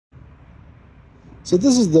So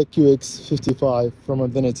this is the QX55 from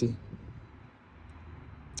Infiniti.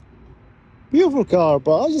 Beautiful car,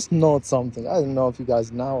 but I just noticed something. I don't know if you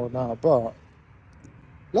guys know or not, but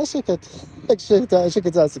let's check it. Let's check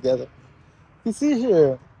it out together. You see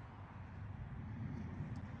here,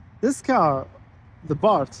 this car, the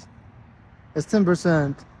part is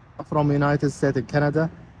 10% from United States and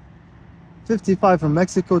Canada, 55 from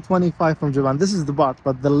Mexico, 25 from Japan. This is the part,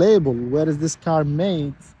 but the label, where is this car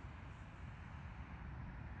made,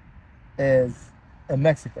 is in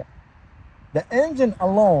Mexico. The engine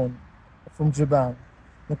alone from Japan,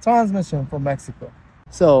 the transmission from Mexico.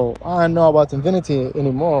 So I don't know about Infiniti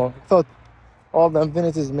anymore. I thought all the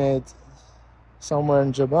Infinitis made somewhere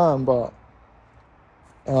in Japan, but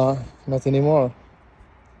not anymore.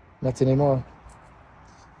 Not anymore.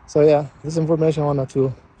 So yeah, this information I wanted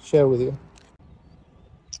to share with you.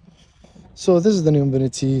 So this is the new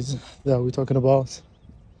Infinitis that we're talking about.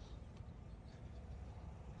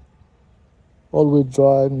 All-wheel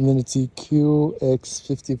drive Infiniti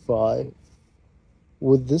QX55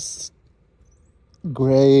 with this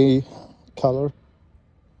gray color.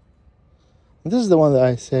 And this is the one that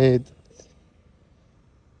I said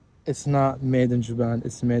it's not made in Japan,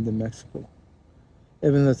 it's made in Mexico.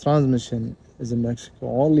 Even the transmission is in Mexico.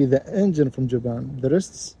 Only the engine from Japan. The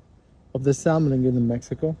rest of the sampling is in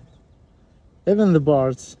Mexico. Even the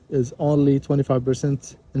parts is only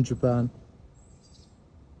 25% in Japan.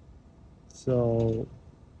 So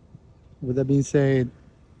with that being said,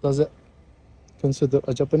 does it consider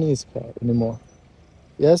a Japanese car anymore?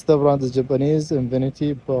 Yes, the brand is Japanese,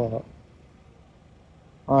 Infiniti, but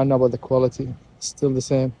I don't know about the quality. Still the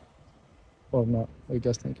same or not? What do you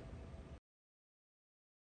guys think?